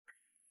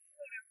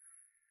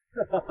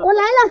我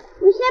来了，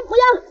你先不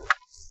要。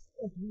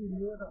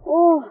哦，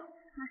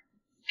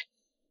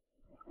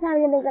下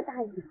面那个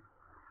大鱼，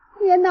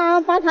天哪，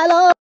发财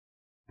了！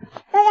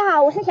大家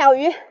好，我是小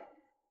鱼，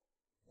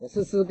我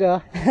是师哥。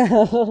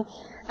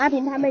阿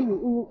平他们已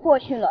经过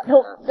去了，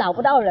都找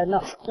不到人了，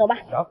走吧。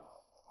走，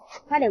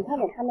快点，他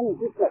们已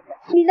经走了。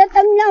你的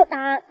灯要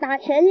打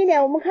前一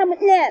点，我们看不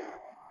见。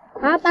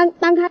啊，搬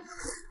开。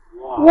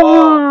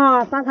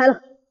哇，发财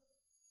了！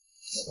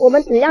我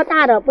们只要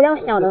大的，不要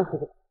小的。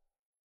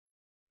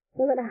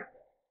这个大。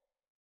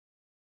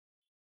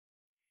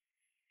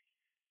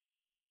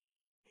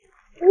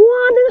哇，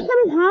那个上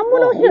面全部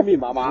都是，密密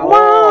麻麻。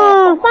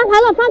哇，发财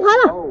了，发财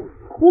了！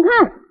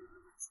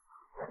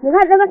你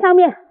看这个上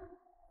面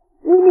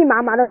密密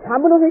麻麻的，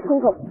全部都是青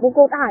口，不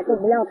够大就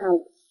不要它了。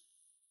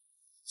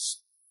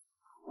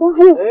哇，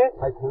还有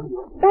还可以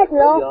哦，袋子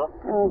哦，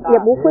也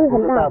不会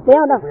很大，不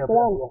要的，不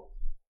要的。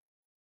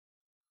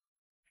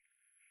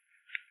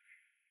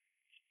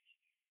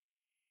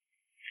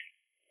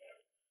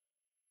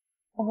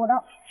我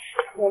到，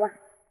有吧？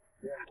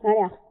哪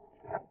里啊？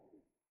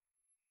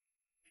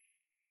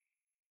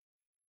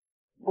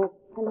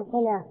看到这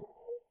里啊？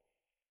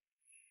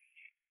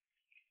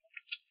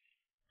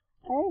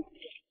哎，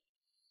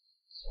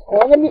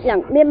我跟你讲，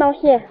面包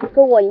蟹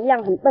跟我一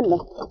样很笨的。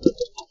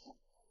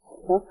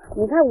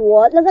你看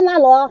我那个辣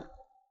螺，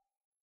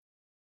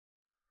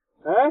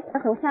它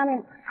从下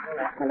面，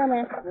看到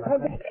没？你看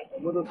这，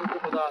什么都是这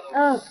么大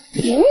的。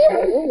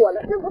我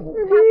的，这不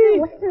是它，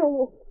是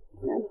我。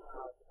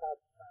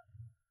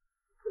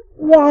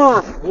哇！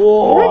你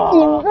看顶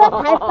着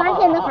才发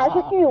现的还是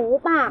巨无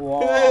霸，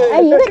哎，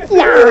一个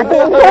假的，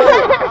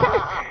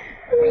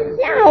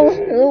笑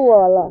死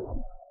我了。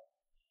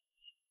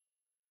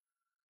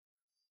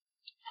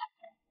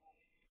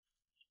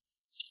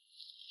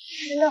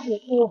真的很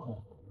酷。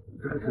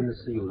这个真的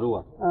是有肉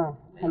啊。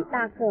很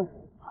大个。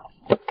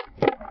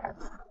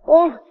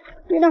哇，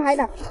遇到海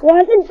胆，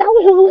哇，这里到处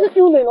都是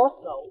丢美螺。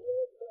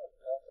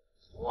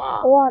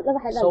哇，那个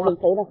海胆挺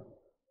肥的。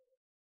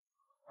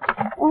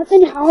哇，这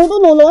里好多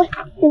美螺，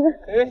这个。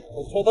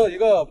我抽到一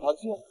个螃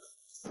蟹。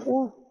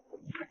哇。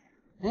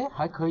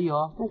还可以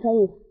哦。还可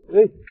以。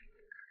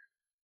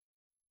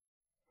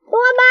多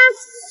吗？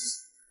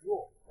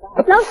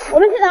走，我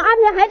们去找阿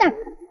平海胆。等，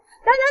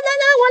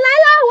我来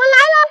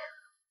了。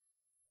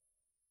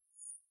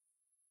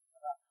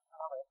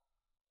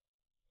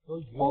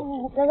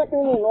这个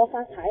丢美螺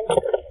发财了。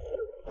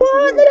哇，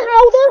这里好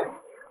多。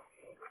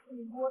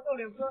摸到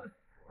2个。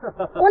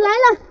我来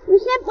了，你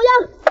先不要。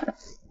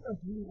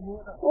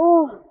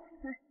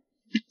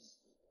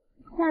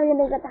下面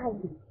那个大鱼，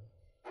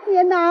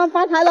天哪，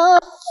发财了！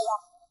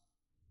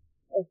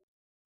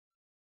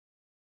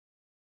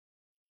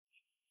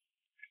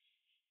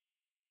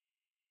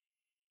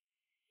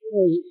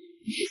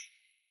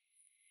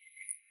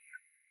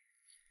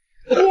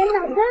天哪，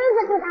这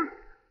个就大！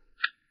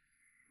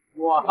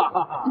哇，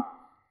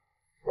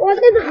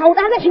这个好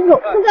大的青口，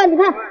这个你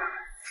看，这个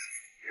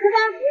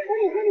这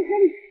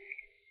里，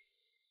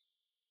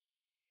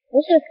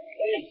不是，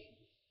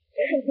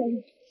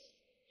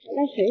在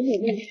水里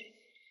面，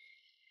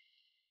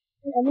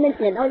能不能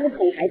捡到一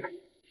桶海胆？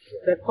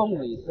在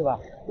洞里是吧？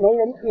没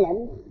人捡，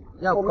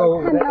要我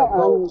们看到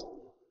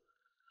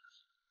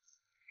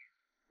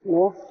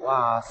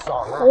哇，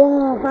爽了！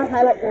哇，发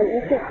财了，简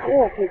直是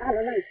很大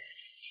的浪，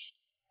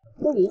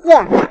就一个，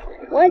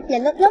我也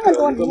捡了这么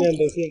多。这面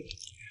都是。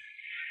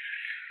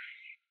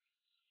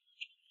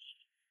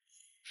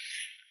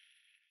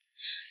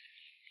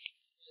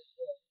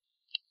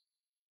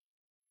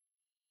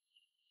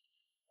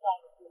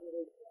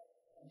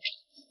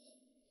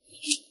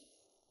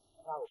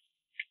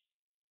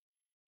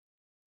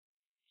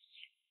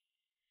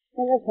这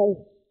个可以。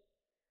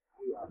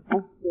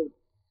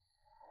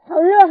好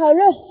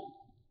热。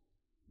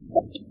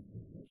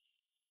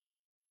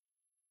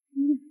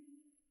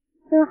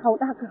这个好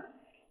大个，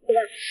对吧？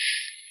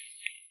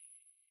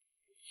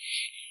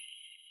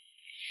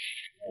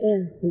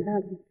很大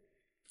个。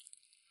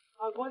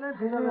关键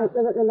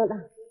这个真的大。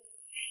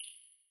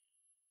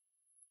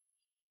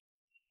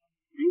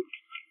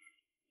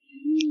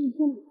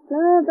这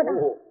个大。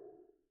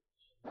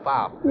爸。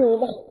有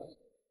的。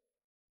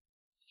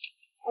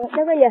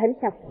这个也很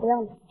小，不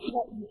要了。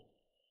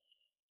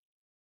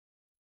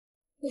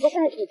这个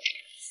袋子。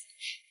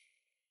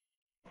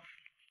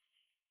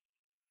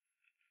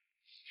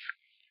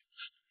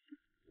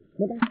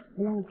没大，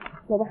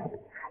走吧。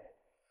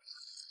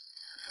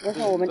我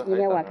说我们今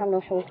天晚上的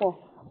收获。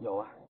有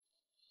啊。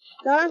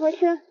走了，回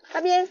去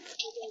那边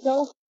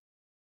走了。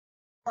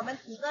我们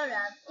几个人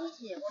一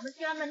起，我们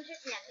专门去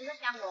捡这个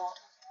香螺，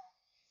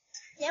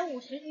捡50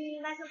斤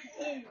应该是肯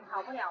定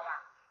跑不了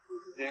吧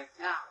？50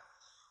斤啊。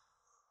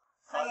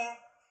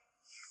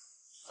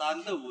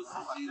3到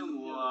50斤，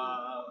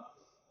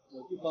我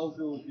就包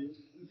15斤，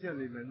谢谢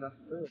你们了。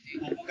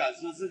我不敢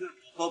说这个，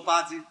包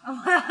8斤。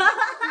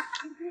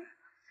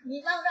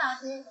你包多少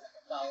斤？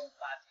包8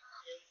斤。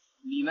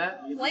你呢？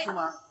你不是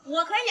吗？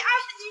我可以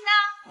20斤呢。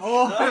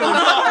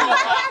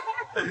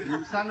你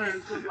们3个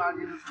人做8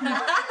斤。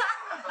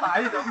打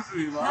一桶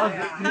水嘛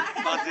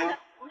，8斤。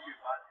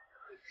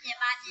减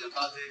8斤，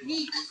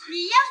你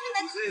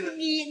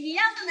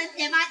要是能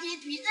减8斤，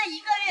你这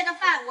1个月的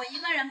饭我一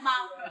个人包，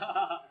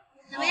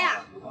怎么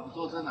样？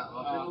坐这哪？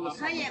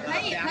可以，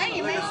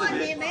没有问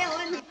题，没有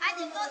问题。哎，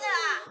你坐这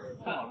啊？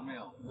录好了没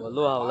有？我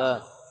录好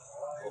了，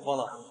我放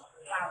了。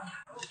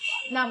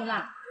辣不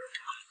辣？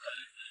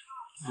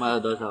卖了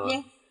多少啊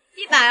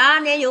？100啊，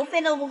连邮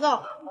费都不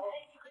够。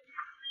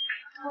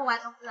过完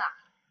冬至啊，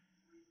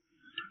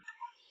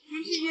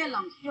天气越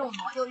冷肉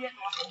螺就越多，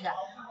是不是？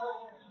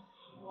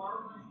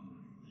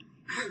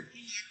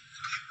今年冬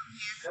天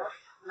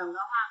冷的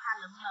话，看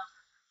能不能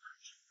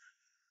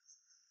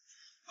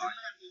发一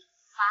笔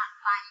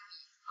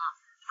啊，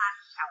发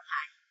小财。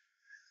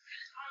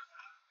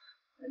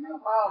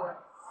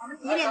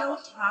几点钟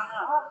起床了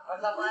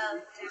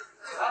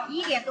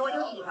？1点多就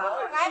起床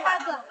了。来吧，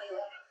这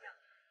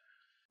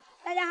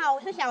大家好，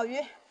我是小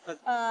鱼。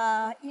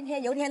今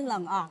天有点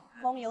冷啊，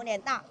风有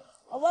点大。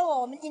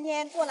我们今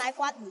天过来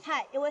刮紫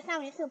菜，因为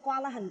上一次刮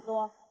了很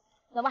多，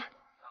走吧。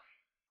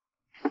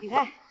你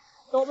看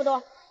多不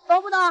多？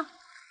多不多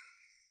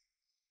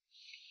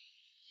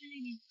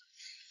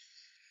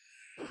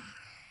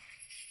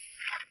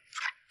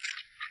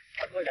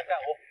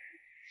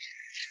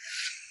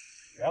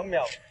？2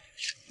秒。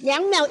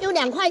2秒就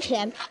2块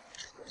钱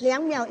，2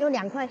秒就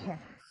2块钱。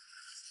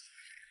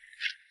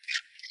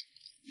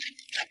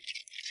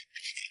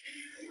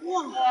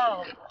哇！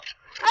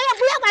哎呀，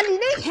不要把你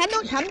那钱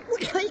都全部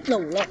吹走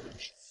了，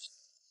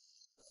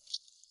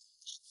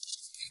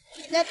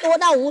那多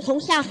到无从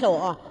下手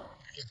啊，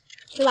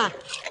是吧？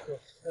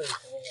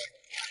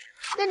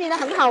这里的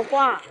很好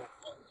刮，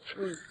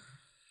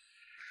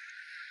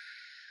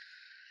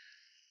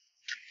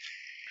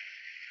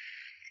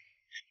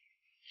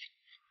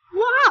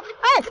哇！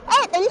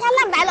哎，等一下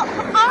浪来了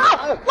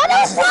啊！我都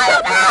摔了！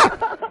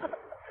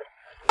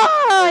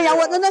哎呀，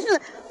我真的是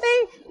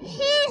被气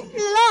死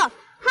了，好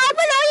不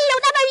容易有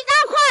那么一大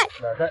块，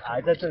再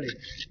挨在这里。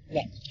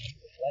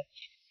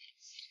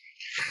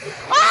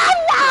哎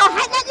呀，还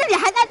在这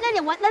里，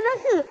我真的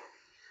是，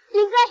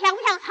林哥想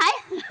不想踩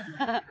死？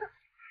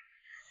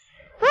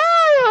哎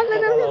呀，真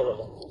的是。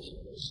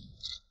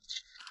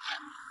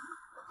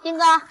金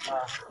哥，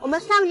我们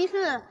上一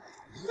次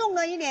送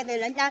了一点给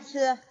人家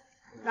吃，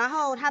然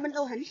后他们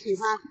都很喜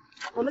欢。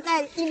我们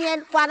在今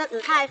天刮的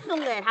紫菜送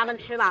给他们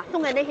吃吧，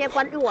送给那些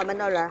关注我们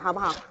的人，好不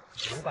好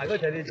？500块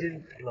钱一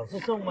斤，老是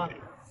送吗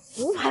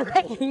？500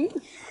块钱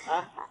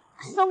啊，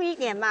送一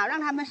点吧，让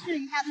他们试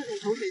一下这种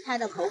口水菜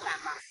的口感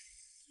吧。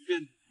随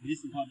便你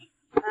喜欢的。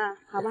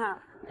好不好？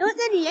因为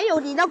这里也有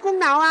你的功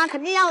劳啊，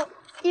肯定要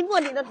经过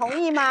你的同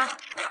意吗？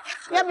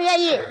愿不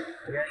愿意？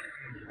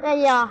愿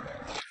意啊。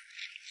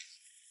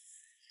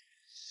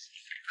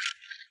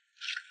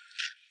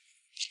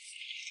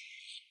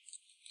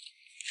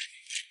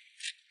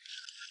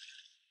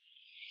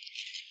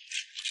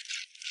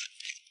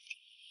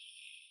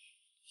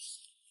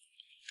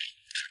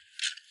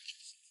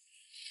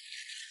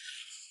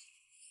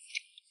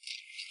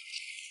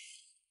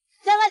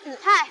这个紫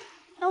菜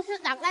都是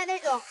长在那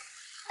种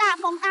大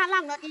风大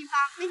浪的地方，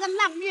那个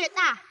浪越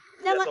大，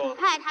那个紫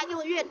菜它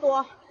就越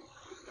多。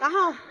然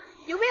后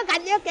有没有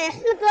感觉给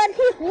四哥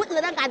剃胡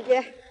子的感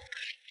觉？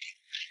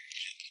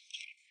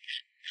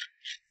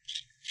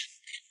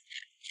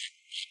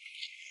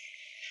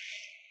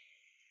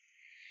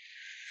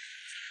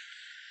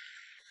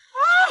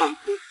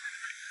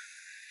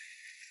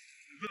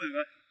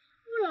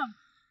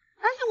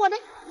但是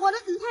我的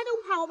紫菜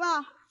都跑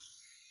了，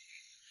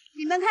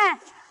你们看。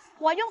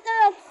我用这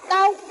个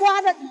刀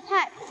刮的紫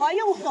菜和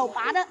用手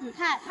拔的紫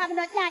菜，它们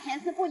的价钱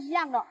是不一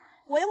样的。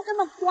我用这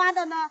么刮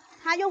的呢，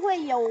它就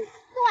会有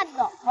断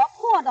的和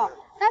破的。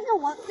但是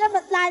我这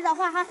么摘的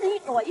话，它是一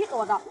朵一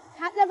朵的。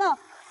它这个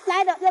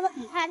摘的这个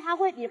紫菜，它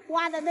会比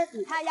刮的那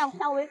紫菜要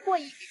稍微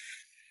贵一点。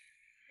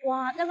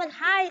哇，这个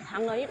太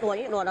长了，一朵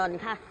一朵的，你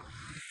看。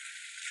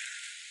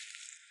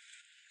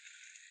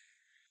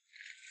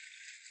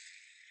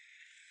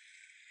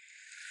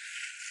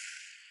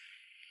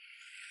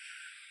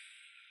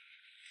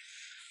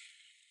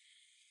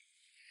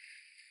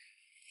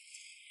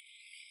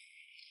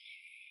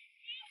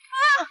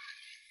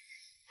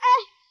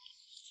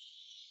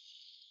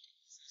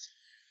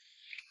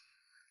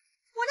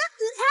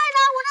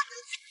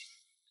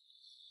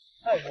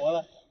太活了！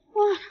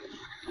哇，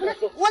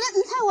我的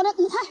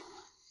紫菜，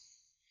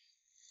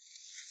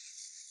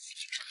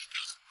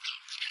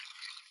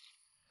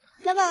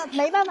这个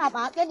没办法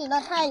拔，这里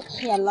的太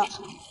浅了。你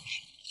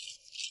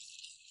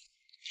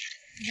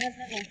看这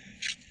个。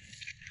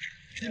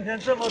今天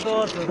这么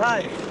多紫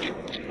菜，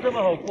这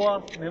么好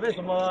刮，你为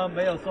什么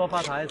没有说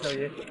发财，小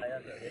鱼？啊！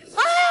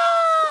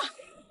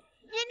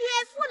今天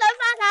不能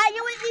发财，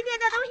因为今天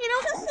的东西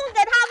都是送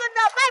给他们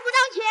的，卖不到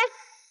钱。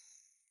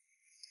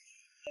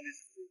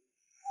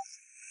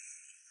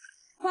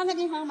换个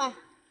地方吧，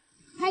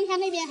看一下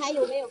那边还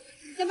有没有。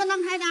这个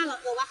浪太大了，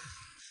走吧。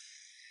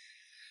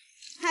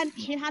看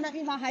其他的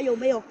地方还有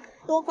没有，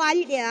多刮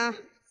一点啊。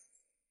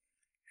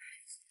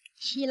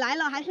起来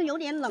了，还是有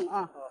点冷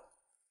啊。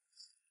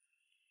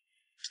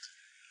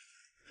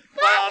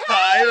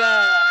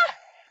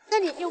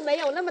没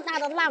有那么大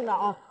的浪了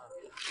哦，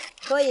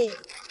所以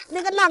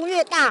那个浪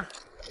越大，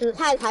紫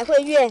菜才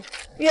会越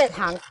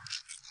长。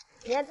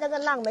你看这个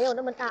浪没有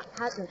那么大，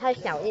它紫菜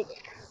小一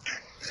点。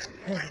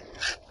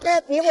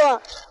这比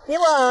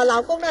我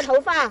老公的头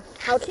发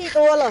好剃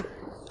多了，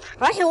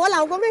而且我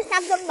老公那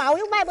3根毛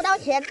又卖不到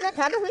钱，这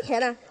全都回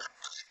钱了。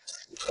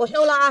我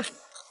收了啊。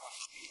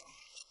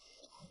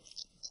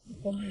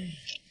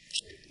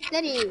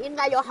这里应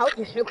该有好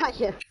几10块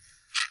钱。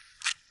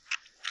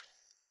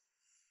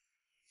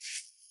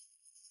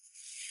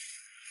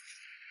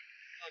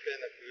那边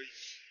的可以。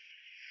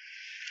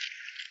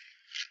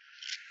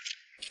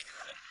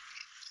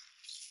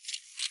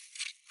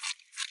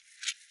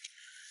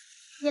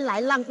一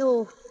来浪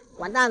就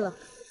完蛋了。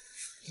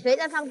谁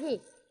在放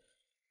屁？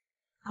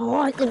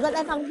哦，整个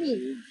在放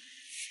屁。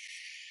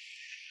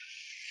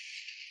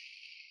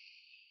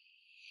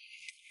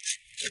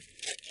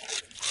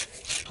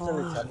这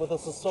里全部都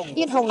是送的。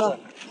一桶了，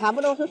全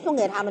部都是送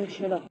给他们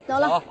吃的。走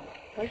了，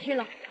回去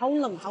了，好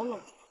冷，好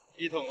冷。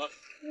1桶了。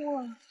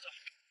哇！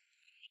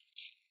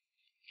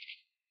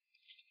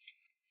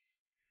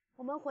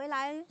我们回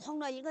来冲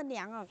了一个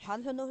凉啊，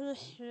全身都是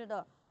湿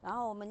的。然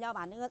后我们要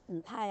把那个紫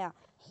菜啊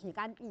洗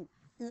干净，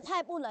紫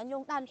菜不能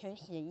用淡水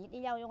洗，一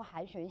定要用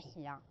海水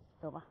洗啊，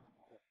走吧。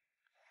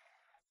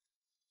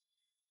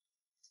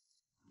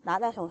拿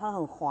在手上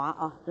很滑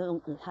啊，这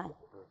种紫菜。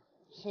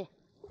洗，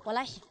我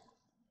来洗。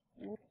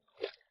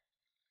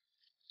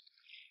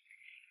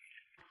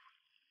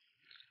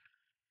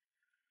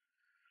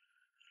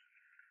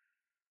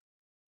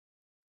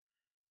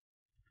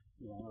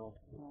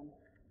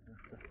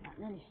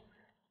那里。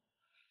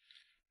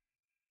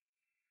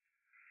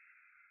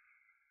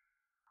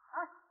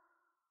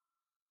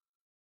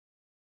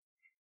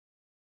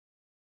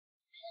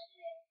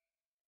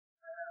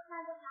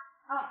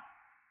啊。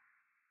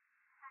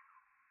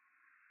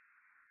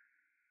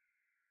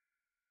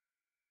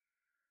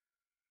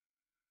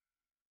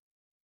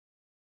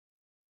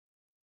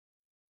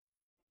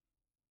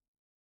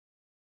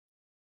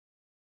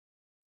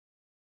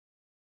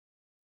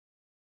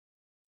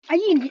哎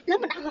呀，你那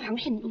么大个螃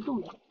蟹你都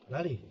中了？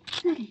哪里？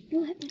那里，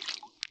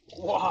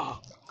哇，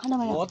看到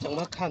没有？我怎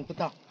么看不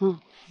到？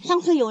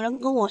上次有人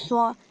跟我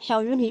说，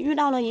小鱼你遇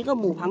到了一个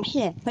母螃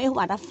蟹，没有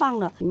把它放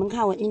了。你们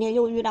看，我今天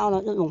又遇到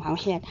了这种螃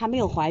蟹，它没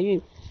有怀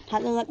孕，它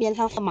这个边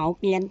上是毛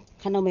边，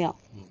看到没有？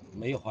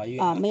没有怀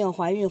孕啊，没有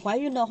怀孕。怀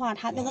孕的话，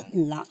它这个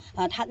籽啊，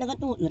它那个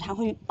肚子它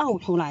会爆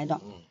出来的。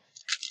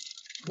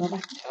走吧。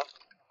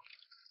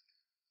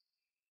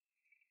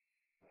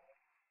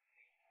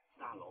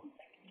大螺，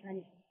那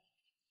里。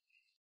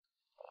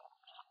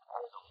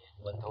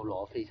文头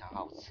螺非常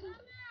好吃。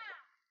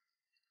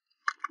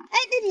哎，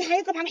那里还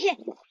有个螃蟹。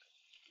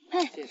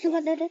哎，师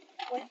傅，等，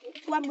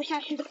我弯不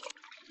下去。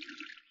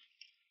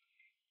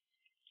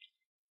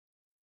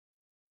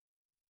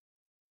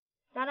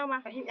抓到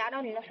吗？小心夹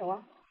到你的手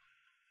啊！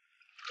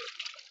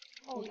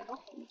哦，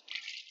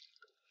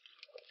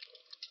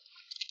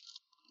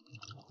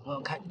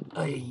我看，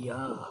哎呀，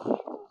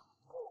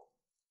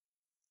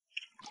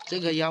这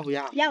个要不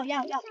要？要。那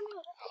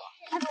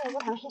边有个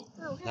螃蟹。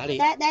哪里？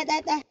来。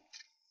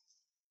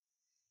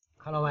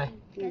看到没？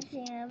不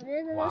行，不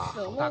是这个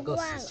手大个弄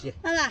断了。死蟹。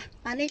爸爸，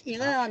把那几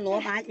个螺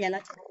把捡了。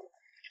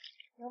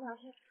有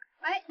螃蟹。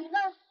哎，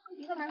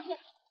一个螃蟹。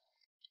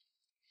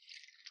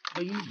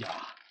哎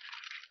呀！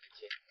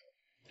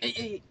哎，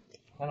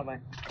看到没？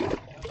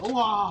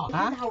哇！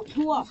啊，好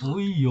粗啊！哎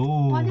呦！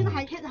哇，这个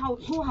海蚬子好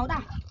粗好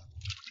大。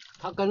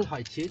它跟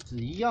海茄子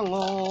一样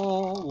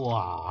哦，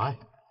哇！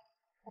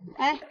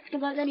哎，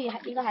这里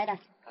一个海胆。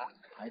啊，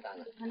海胆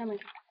了，看到没？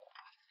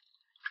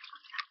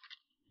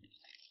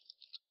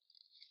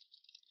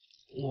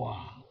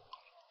哇！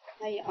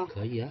可以啊。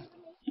可以啊。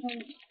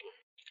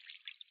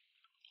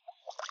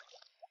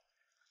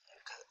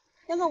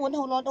这个文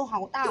头螺都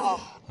好大哦。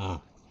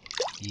啊，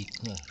一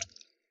个、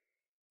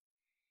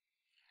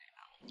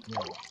2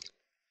个、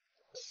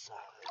3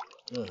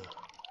个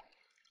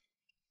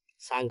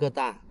，3个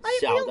大，哎，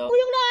小的。不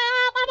用了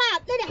啊，爸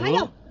爸，这里还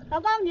有。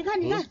老公，你看，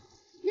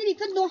那里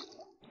更多。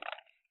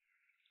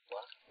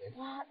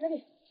哇，这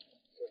里。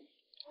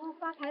哇，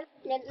发财，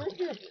简直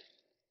是。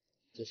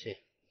这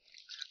些。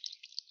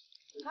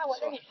你看我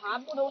这里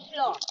全部都是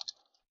哦。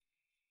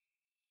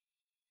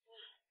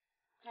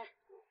来，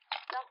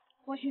走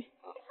过去。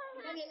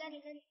那里。哎，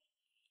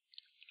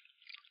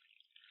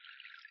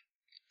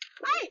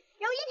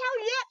有一条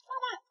鱼，爸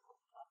爸，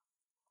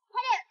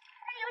快点，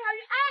那里有条鱼，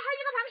哎，还有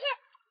一个螃蟹。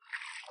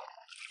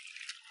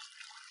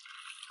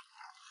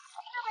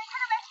看到没？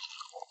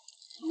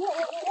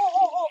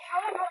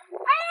跑了！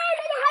哎，这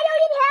里还有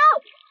一条。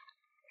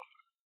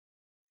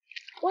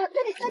哇，这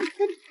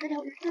条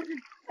鱼，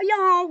哎呀，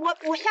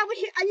我下不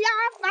去，哎呀，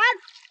烦！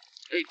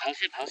哎，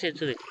螃蟹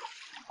这里。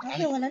螃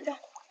蟹我能抓。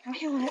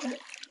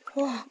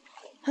哇，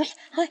螃蟹，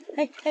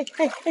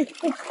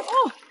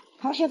哦，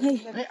螃蟹可以。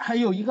哎，还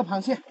有一个螃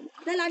蟹。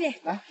在哪里？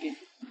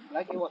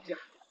来给我夹。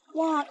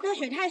哇，这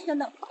水太深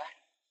了。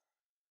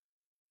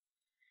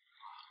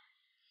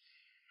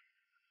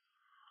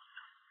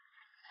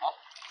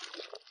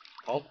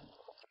好。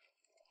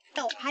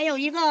还有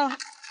一个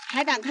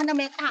海胆，看到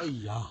没？大。哎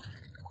呀，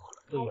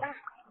好大。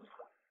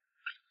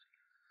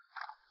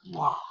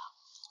哇，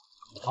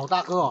好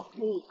大个哦。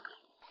嗯。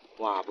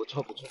哇，不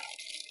错不错。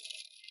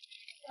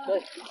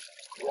对，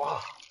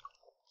哇，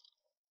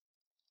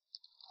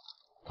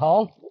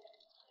头。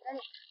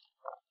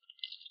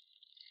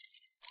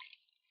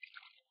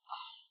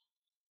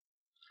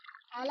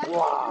好了，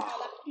哇，好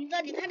了，宇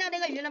哥，你看到那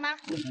个鱼了吗？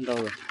看到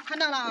了。看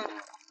到了。哦，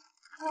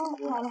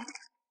好了。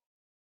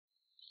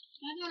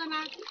拿到了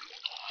吗？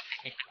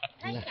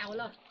太小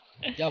了。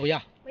要不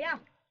要？不要。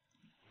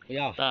不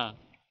要。大。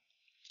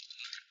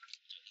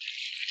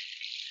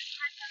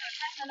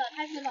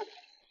太深了。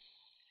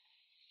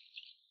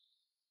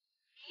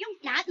你用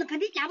夹子肯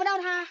定夹不到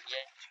它。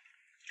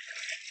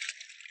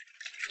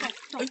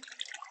走。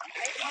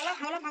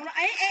好了。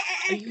哎。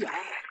哎呀！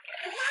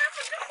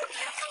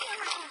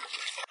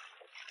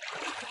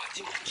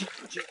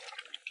进！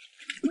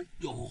哎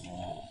呦，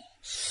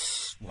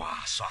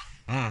哇，爽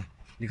啊！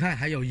你看，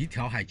还有一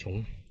条海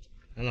虫，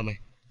看到没？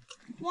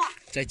哇，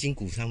在筋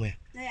骨上面。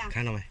对呀。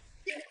看到没？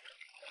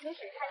水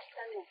太深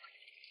了。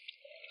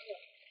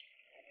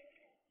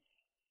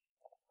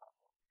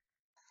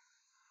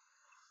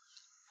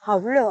好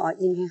热啊，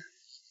今天。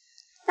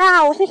大家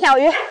好，我是小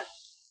鱼。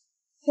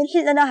天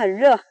气真的很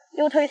热，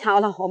又退潮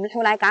了，我们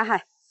出来赶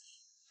海，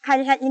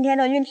看一下今天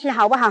的运气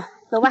好不好？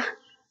走吧。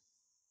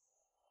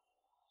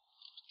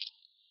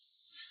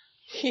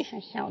太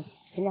小了，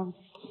不要。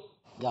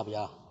要不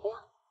要？不要。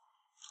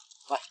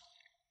来，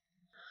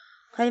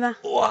可以吗？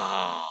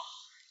哇，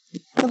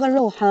这个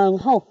肉很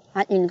厚，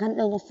你看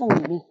那个缝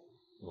里面。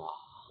哇，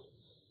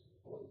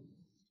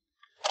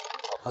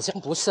好像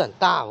不是很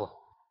大哦。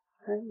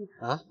可以。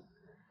啊？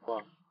哇，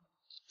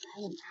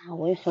还很大，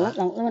我手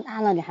长那么大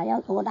了，你还要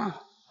多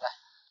大？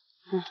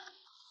来，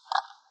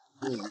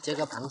你这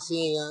个螃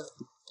蟹呀，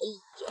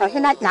小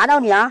心它夹到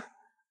你啊！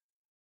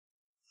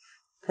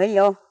可以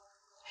哦，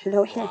石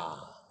头蟹。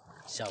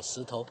小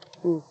石头。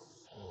嗯，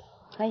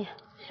可以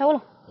收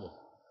了。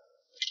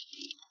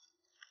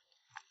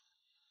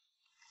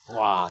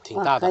哇，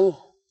挺大的。可以，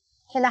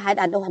现在海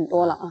胆都很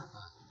多了啊。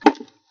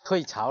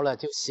退潮了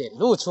就显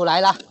露出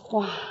来了。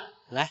哇，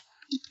来，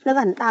那个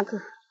很大个，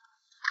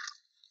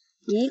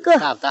一个。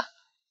大不大？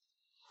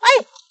哎，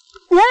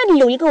那里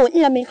有一个我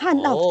竟然没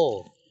看到。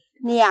哦，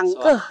两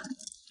个。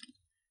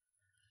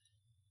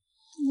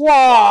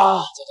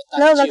哇，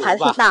那个才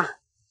是大。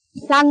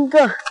三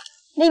个，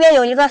那边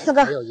有一个，是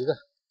个。还有一个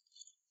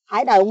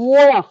海胆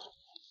窝了。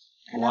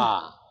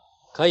哇，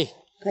可以。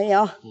可以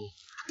哦。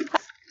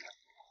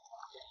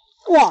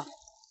哇，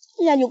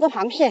竟然有个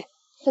螃蟹，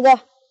是个。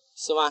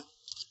是吗？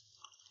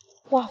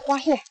哇，花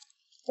蟹！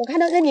我看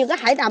到这里有个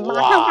海胆，马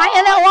上发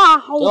现了，哇，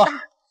好大！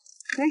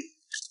哎，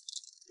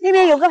那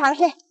边有个螃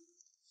蟹，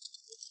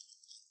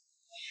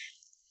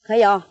可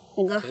以哦，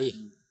勇哥。可以。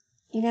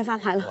今天发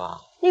财了。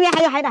哇，那边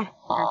还有海胆。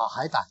啊，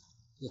海胆，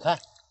你看，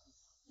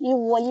一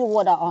窝一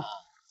窝的哦。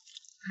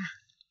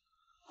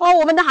哦，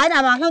我们的海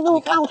胆马上就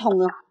爆桶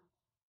了。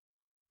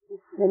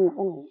真的。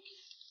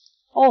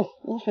哦，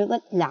那是个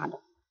假的。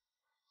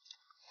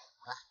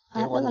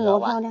给我这个女儿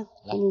玩。多漂亮，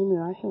给你女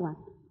儿去玩。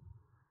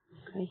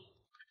可以。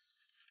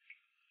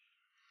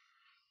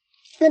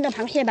跟着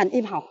螃蟹板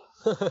一跑，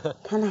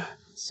看它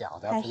小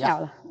的太小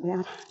了，不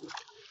要它。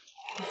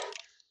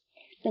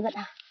这个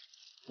大。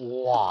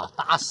哇，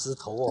大石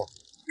头哦。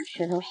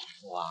石头蟹。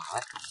哇，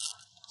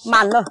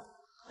满了，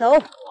走。哇，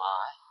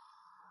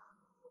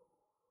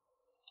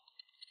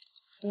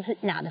都是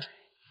假的。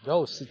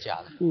又是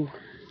假的。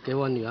给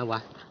我女儿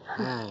玩。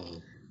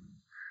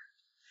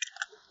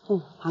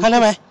看到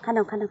没？看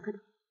到。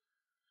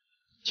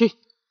去，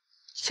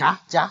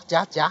夹。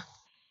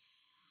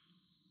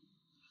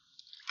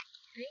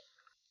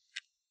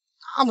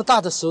那么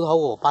大的石头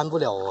我搬不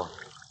了哦，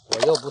我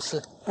又不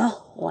是。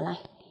我来。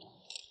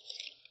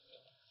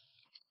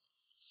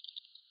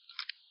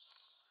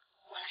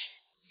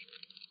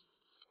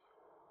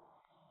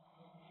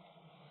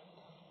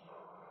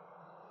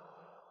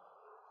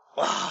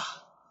哇，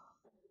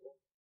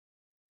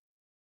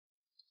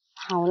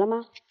好了吗？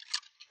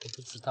我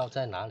不知道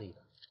在哪里。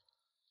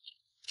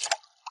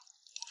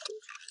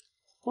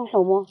用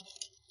手摸。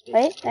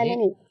哎，在那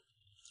里。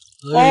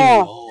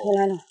哦，出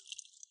来了。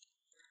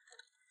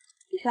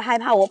你是害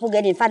怕我不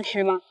给你饭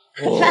吃吗？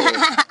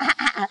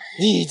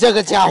你这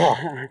个家伙。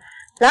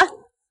来。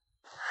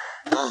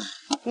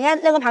你看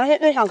那个螃蟹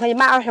最少可以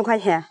卖20块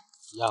钱。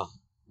要。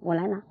我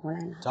来拿。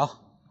走。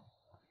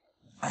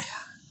哎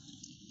呀。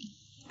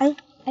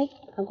哎，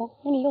老公，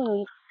那里又有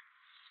一个。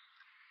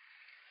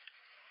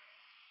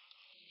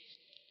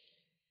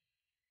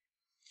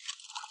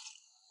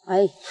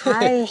哎，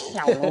太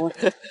小了，我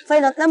费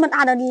了那么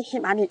大的力气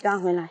把你抓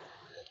回来，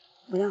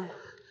不要了。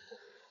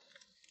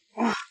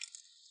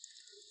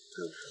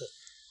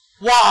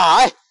哇，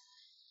哎，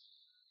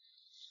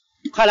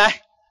快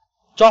来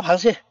抓螃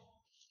蟹。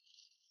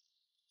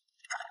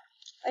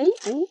哎，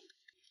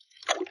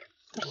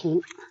不行，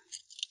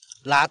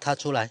拉它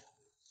出来。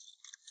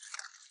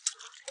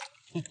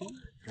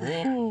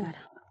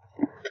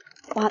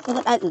哇，这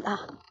个袋子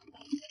大。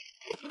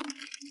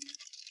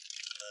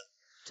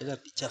这个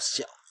比较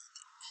小。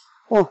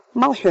哦，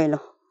冒水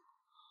了。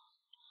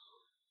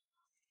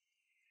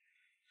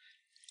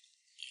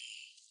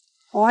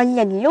哇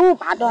呀，你又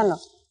拔断了，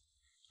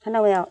看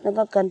到没有？那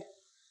个根，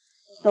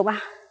走吧。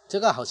这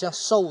个好像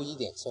瘦一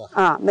点是吧？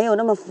啊，没有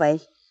那么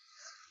肥，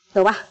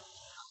走吧。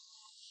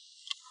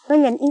那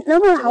眼睛那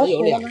么好使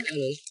了吗？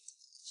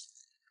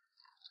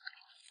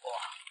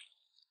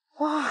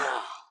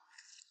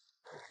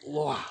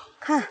哇！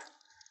看，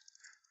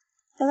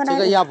这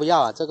个要不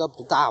要啊？这个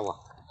不大哦。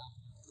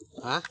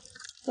啊？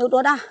有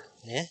多大？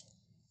哎，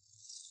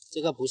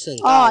这个不是很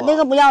大哦，那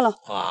个不要了。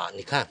哇，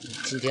你看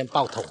今天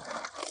爆桶，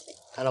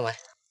看到没？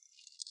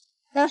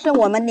这是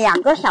我们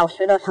2个小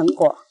时的成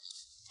果，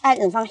袋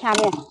子放下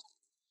面。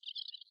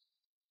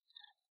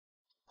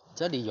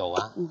这里有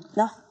啊。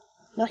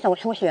有手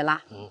出血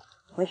了。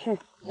回去，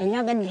等一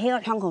下给你贴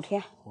个创口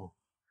贴。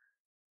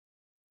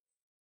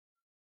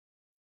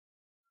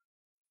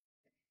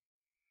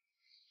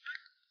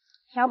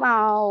小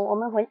宝，我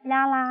们回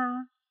家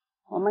啦。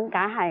我们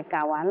赶海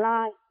赶完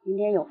了，今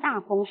天有大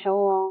丰收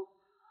哦。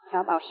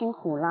小宝辛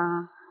苦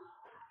啦。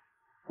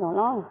有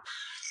喽，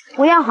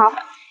不要好。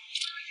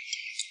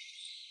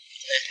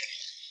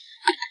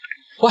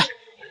喂，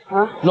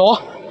螺。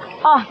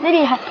哦，那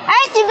里还，哎，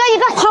一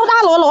个超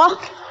大螺。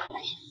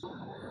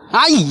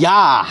哎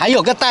呀，还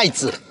有个袋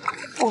子。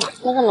哇，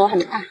那个螺很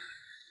大，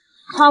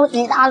超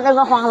级大那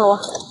个花螺，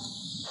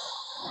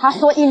它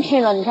缩进去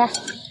了，你看。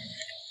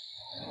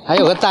还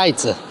有个袋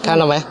子，看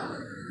到没？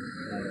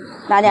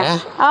哪点？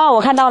哦，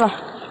我看到了。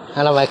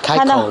看到没？开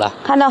口了。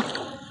看到。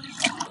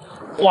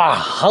哇，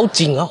好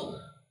紧哦！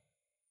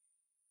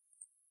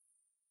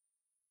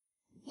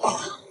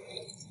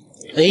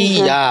哎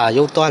呀，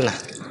又断了。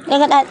那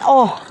个袋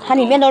哦，它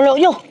里面的肉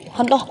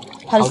很多，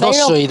很肥肉。好多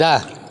水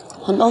的。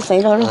很多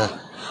肥的肉。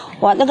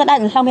哇，那个袋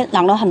子上面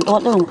长了很多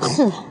这种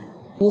刺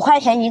，5块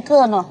钱1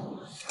个呢。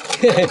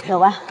走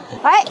吧。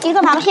哎，一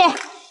个螃蟹。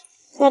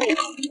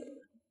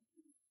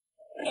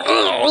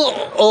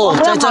哦，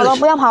不要跑了，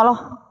不要跑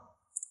了。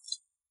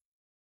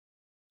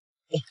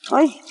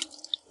哎。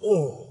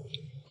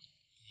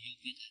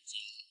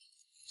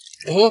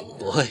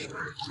不会，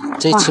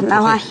这次不会。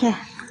兰花蟹。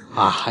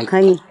啊，还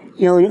可以，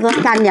有一个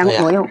3两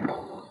左右。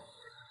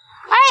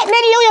哎，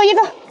那里又有一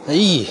个。哎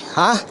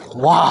啊，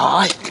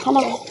哇！看到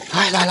没？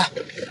来，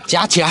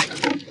夹起来。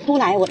出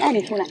来，我带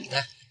你出来。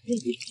来，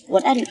我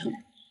带你出来。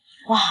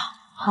哇，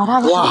好大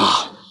个！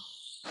哇，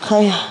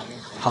可以。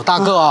好大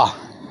个哦，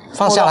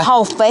放下来。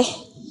好肥！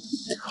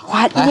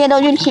哇，今天的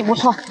运气不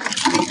错。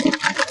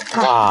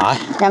哇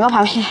，2个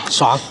螃蟹。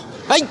爽！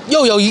哎，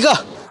又有一个。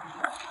啊，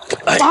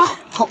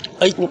好，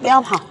哎，你不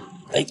要跑。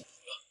哎。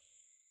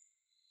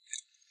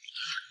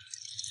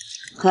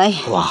可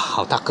以。哇，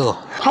好大个哦！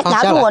它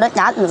夹住我的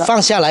夹子了。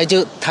放下来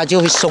它就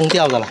会松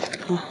掉的了。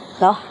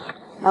走，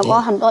老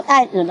公，很多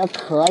袋子的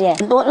壳耶，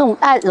很多那种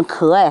袋子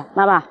壳哎，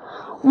妈妈，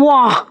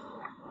哇，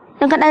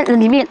那个袋子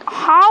里面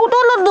好多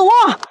的螺，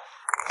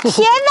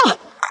天哪，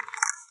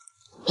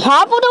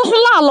全部都是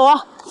辣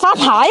螺，发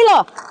财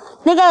了。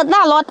那个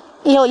辣螺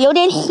有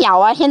点小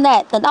啊，现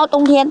在等到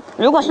冬天，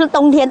如果是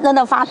冬天真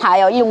的发财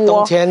哦，一窝。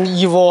冬天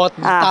一窝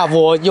大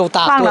窝又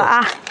大个。放了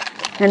啊，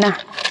真的，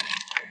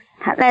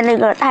它在那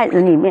个袋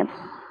子里面。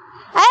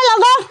哎，老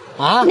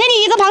公，那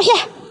里一个螃蟹。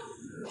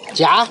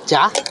夹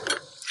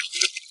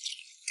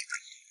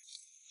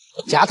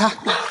它，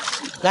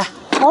来。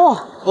哦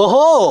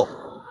吼！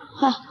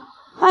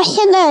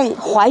现在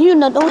怀孕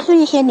的都是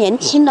一些年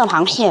轻的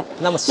螃蟹，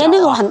那么小，连那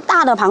种很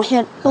大的螃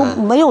蟹都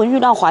没有遇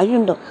到怀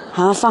孕的，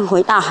还要放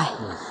回大海，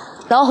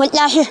然后回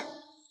家去。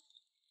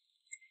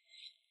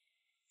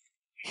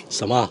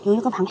什么？有一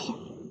个螃蟹。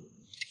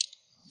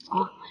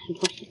哦，石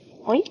头蟹。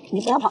喂，你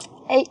不要跑！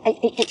哎！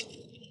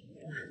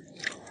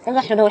这个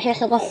石头蟹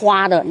是个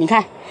花的，你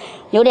看，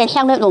有点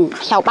像那种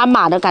小斑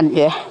马的感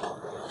觉。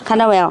看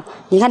到没有？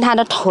你看它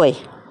的腿，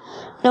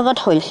那个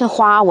腿是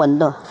花纹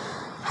的，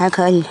还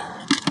可以。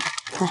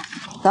看，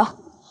走。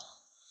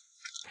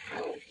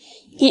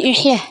异域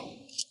蟹，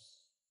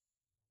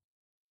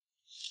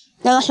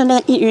那个是那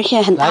个异域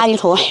蟹，很大一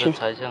坨屎。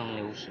才像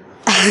牛屎。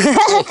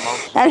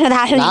但是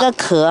它是一个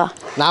壳。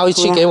拿回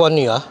去给我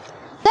女儿。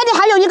那里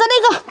还有一个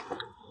那个。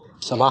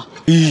什么？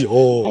哎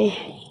呦！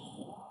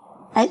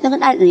哎，那个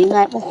袋子应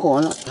该不活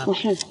了，不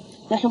是，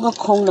那是个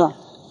空的，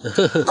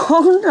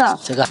空的。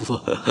这个。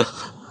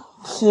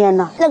天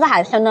哪，这个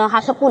海参呢，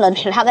它是不能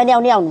吃，它在尿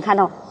尿，你看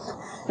到？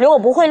如果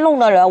不会弄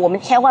的人，我们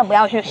千万不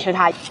要去吃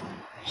它，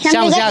像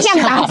那个象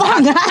拔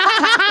蚌，那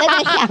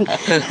个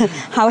像，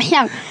好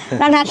像，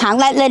让它藏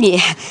在这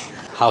里。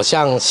好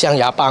像象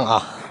牙棒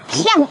啊。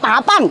象拔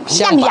蚌，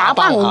象牙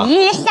棒，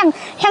咦，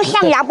像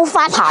象牙不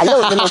发财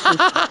了，真的是。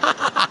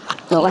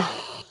走吧。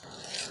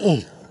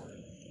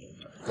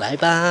来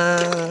吧，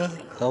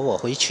和我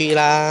回去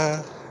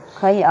啦。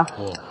可以啊。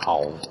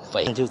好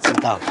肥就知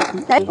道了。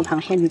那个螃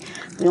蟹你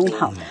不用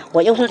跑，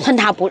我就是趁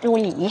它不注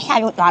意，一下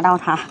就抓到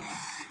它。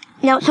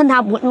要趁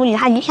它不注意，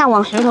它一下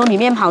往石头里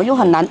面跑，就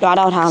很难抓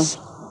到它了。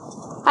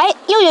哎，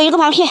又有一个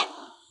螃蟹。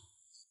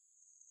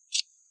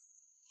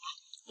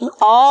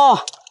哦，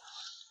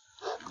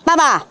爸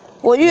爸，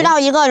我遇到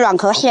一个软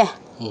壳蟹，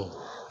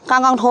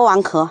刚刚脱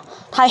完壳，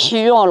太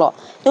虚弱了，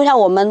就像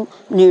我们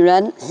女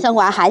人生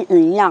完孩子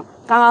一样，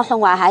刚刚生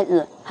完孩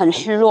子很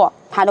虚弱，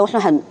它都是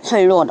很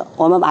脆弱的，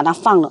我们把它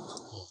放了，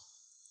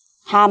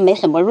它没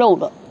什么肉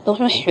的，都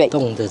是水。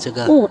冻的这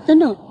个。哦，真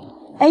的，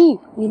哎，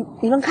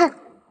你们看，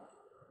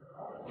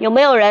有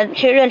没有人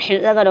去认识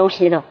这个东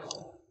西的？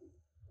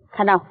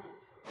看到？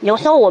有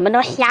时候我们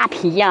的虾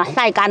皮呀、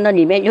晒干了，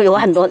里面就有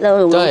很多这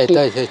种东西。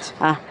对。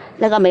啊，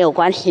那个没有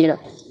关系的。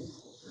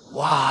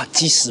哇，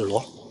鸡屎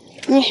螺！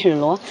鸡屎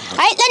螺！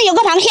哎，那里有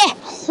个螃蟹，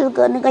四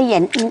个那个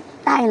眼镜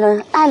戴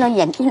了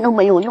眼镜都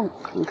没有用，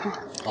你看。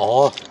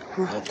哦，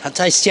它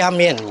在下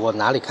面，我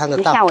哪里看得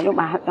到？一下我就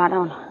把它抓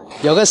到了。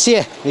有个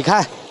蟹，你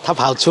看它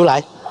跑出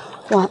来。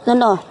哇，真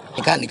的！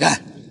你看，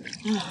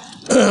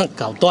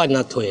搞断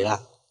了腿了。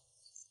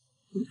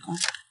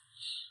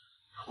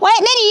喂，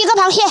那里一个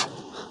螃蟹。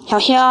小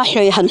心啊，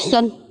水很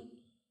深。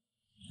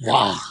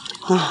哇！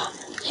啊，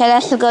现在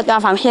4个大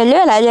螃蟹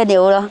越来越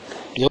流了。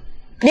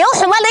流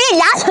什么？流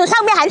牙齿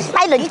上面还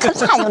塞了一颗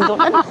菜，有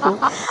真的是。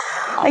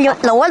哎呦，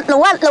楼啊！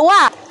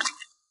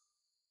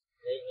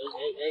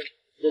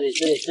这里，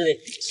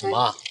什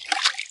么？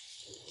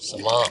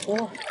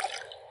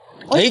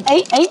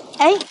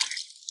哎，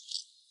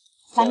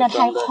翻得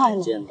太快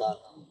了。简单。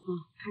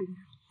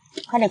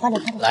快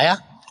点！来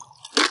呀！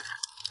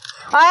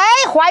哎，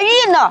怀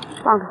孕了，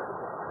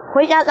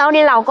回家找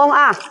你老公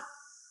啊。走。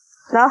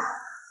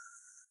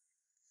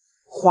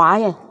滑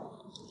耶。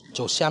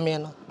走下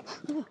面了。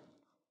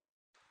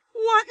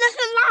哇，那是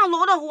腊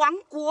螺的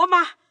王国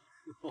吗？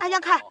大家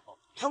看，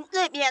从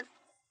这边，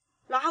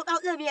然后到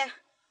这边，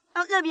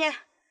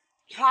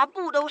全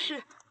部都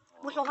是。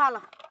不说话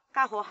了，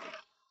干活。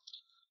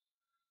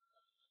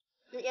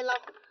直接捞。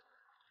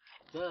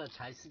这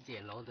才是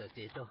捡螺的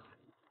节奏。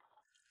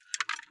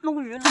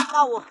终于轮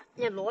到我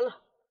捡螺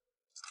了。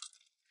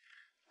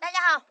大家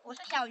好，我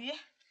是小鱼，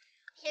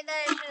现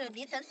在是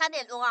凌晨3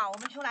点钟啊，我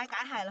们出来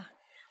赶海了，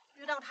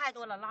遇到太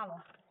多了腊螺，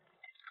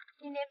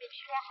今天比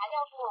去年还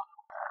要多。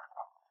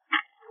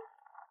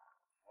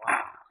哇，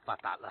发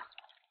达了！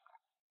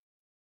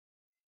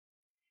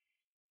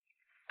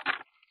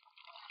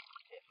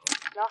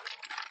走。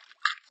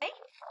哎，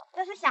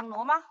这是响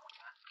螺吗？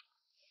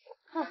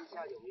看一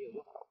下有没有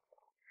用。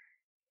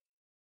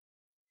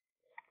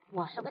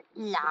哇，是个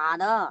假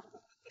的，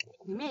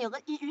里面有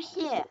个寄居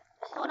蟹，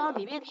收到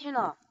里面去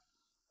了。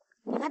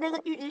你看那个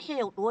寄居蟹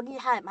有多厉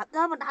害，把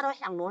这么大的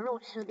响螺肉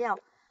吃掉，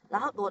然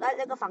后躲在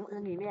这个房子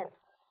里面，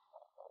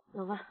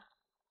有吗？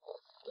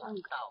抢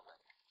到了，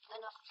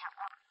真的是抢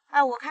到了。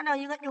哎，我看到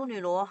一个幼女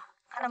螺，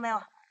看到没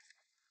有？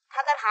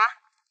它在爬，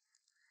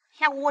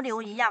像蜗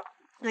牛一样，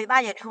嘴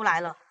巴也出来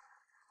了，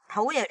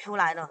头也出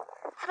来了。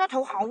它的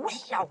头好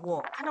小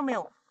哦，看到没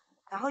有？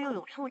然后又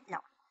有触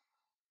角，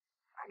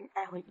把你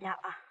带回家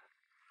啊！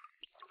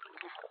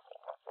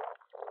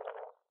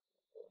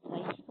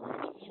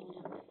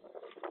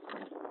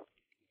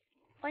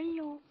哎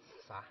呦，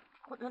啥？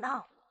不知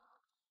道。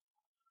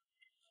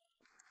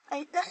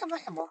哎，这是个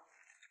什么？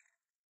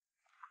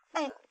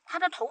哎，它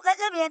的头在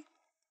这边，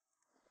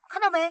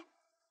看到没？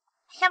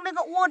像那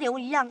个蜗牛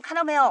一样，看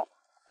到没有？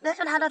那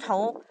是它的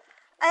头。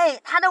哎，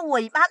它的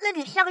尾巴那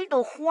里像一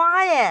朵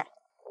花耶，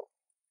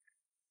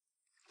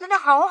真的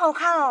好好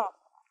看哦。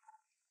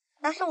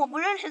但是我不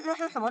认识这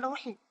是什么东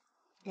西，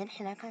连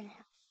起来看一下。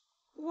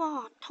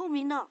哇，透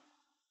明的，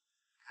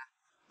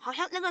好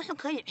像那个是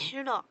可以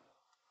吃的，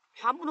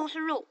全部都是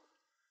肉。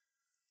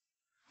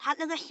它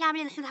那个下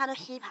面是它的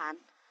吸盘，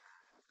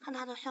看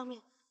它的上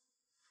面，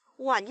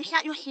哇，一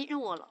下就吸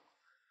住我了。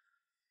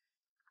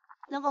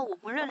那个我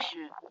不认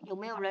识，有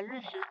没有人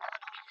认识这个东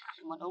西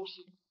是什么东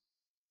西？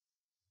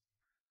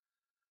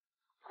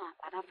啊，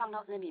把它放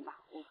到这里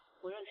吧，我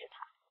不认识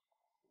它。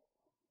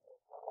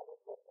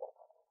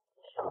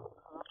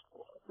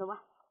走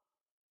吧。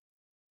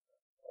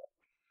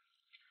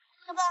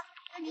这个，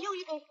这里又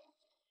一堆。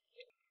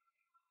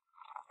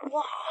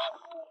哇，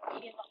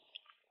天哪！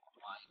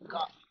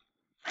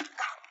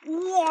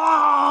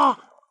哇，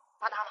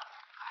发达了！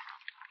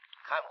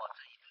看我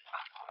这一堆啊！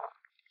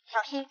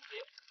小心，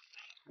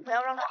不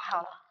要让它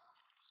跑了。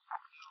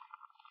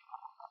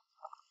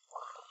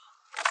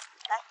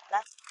来，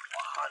哇，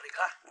你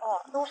看，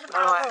哦，都是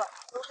大个，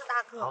都是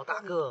大个，好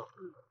大个。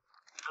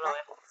看到没？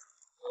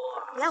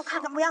不要看，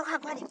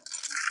快点！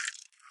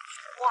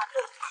哇，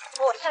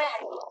这，我下面还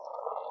有，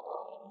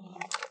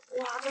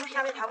哇，这个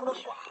下面全部都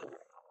是。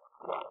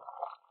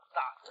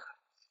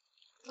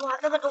哇，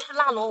这个都是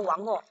腊螺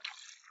王哦。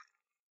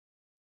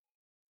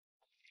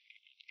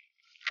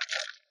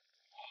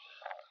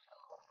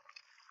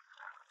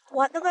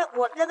我这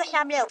个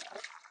下面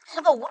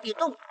是个无底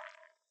洞。看，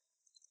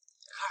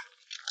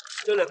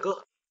这2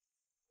个。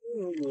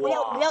不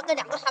要这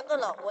2个3个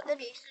了，我这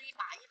里是一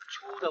把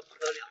粗的不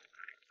得了。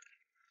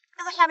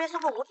那个下面是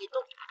个无底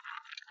洞。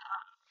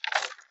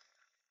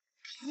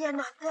天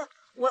哪，这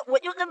我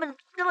就这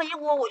么一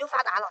窝我就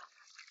发达了。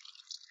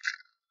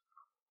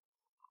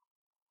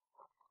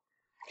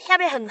下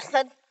面很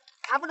深，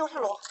全部都是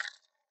螺，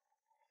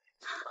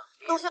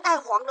都是带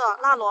黄的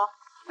腊螺，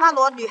辣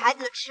螺女孩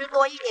子吃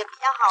多一点比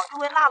较好，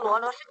因为辣螺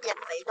呢是减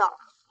肥的。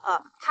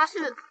它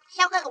是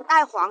像那种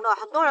带黄的，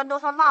很多人都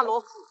说辣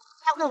螺苦，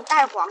像那种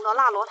带黄的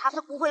辣螺它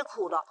是不会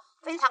苦的，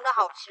非常的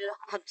好吃，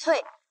很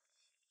脆。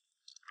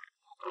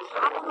全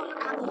部都是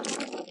看不出。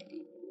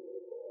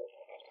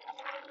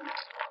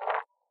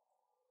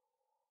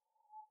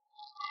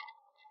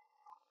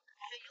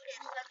水有点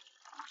深，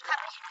看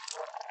不清。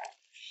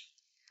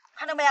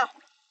看到没有？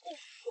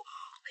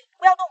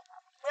不要动，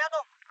不要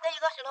动。那一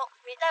个石头，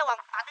你再把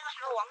那个石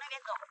头往那边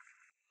走，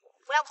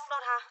不要碰到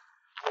它。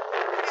快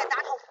点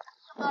打桶，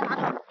师哥打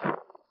桶，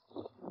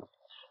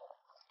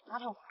打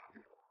桶。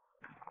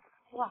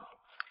哇，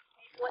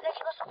我这一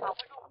个手保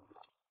不住。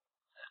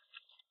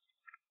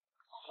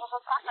我发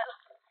财了。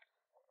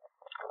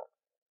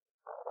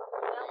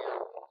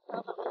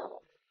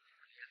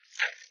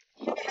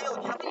现在还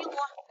有全部一锅。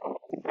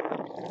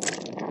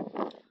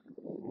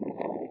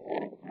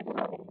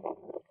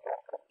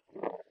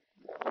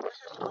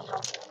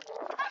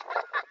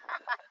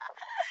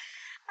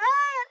哎呀，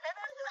真的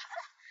是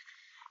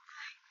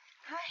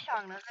太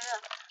爽了，这个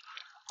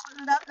不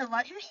知道怎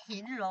么去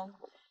形容。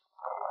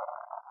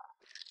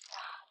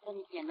这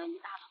里捡了一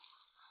大桶，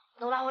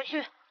都拿回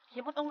去，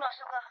提不动了，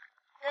师哥。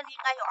这里应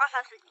该有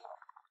20-30斤。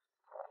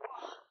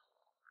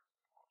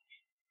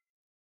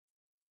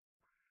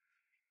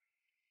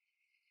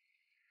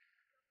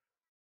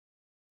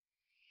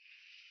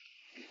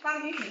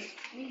放进去，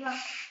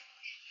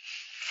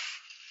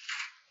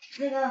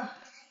那个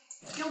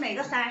用哪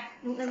个筛？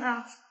用这个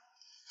啊。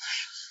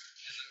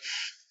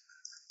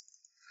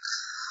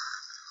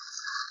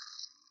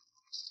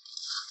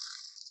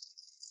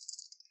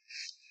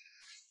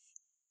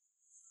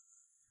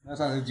那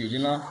39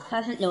斤了。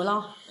39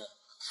了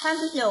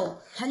，39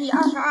乘以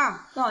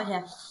22多少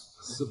钱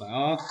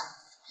420。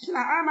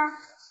420吗？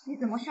你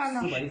怎么算的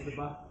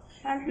418。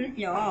39乘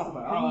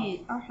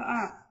以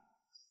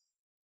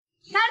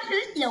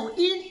22，39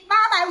斤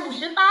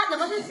858，怎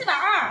么是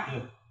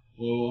420？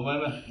我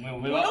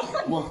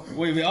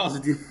以为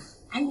20斤。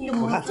哎呦，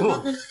我看错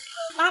了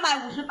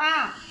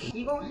，858，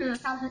一共是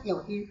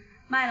39斤，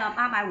卖了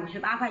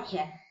858块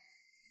钱。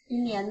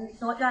今年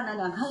多赚了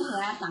2块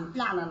钱，涨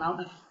价了，老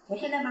板。我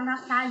现在帮他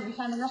筛一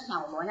下那个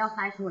小螺，要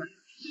筛出来，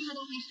这些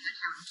都可以是个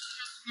小螺，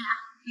对啊，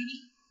给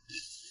你。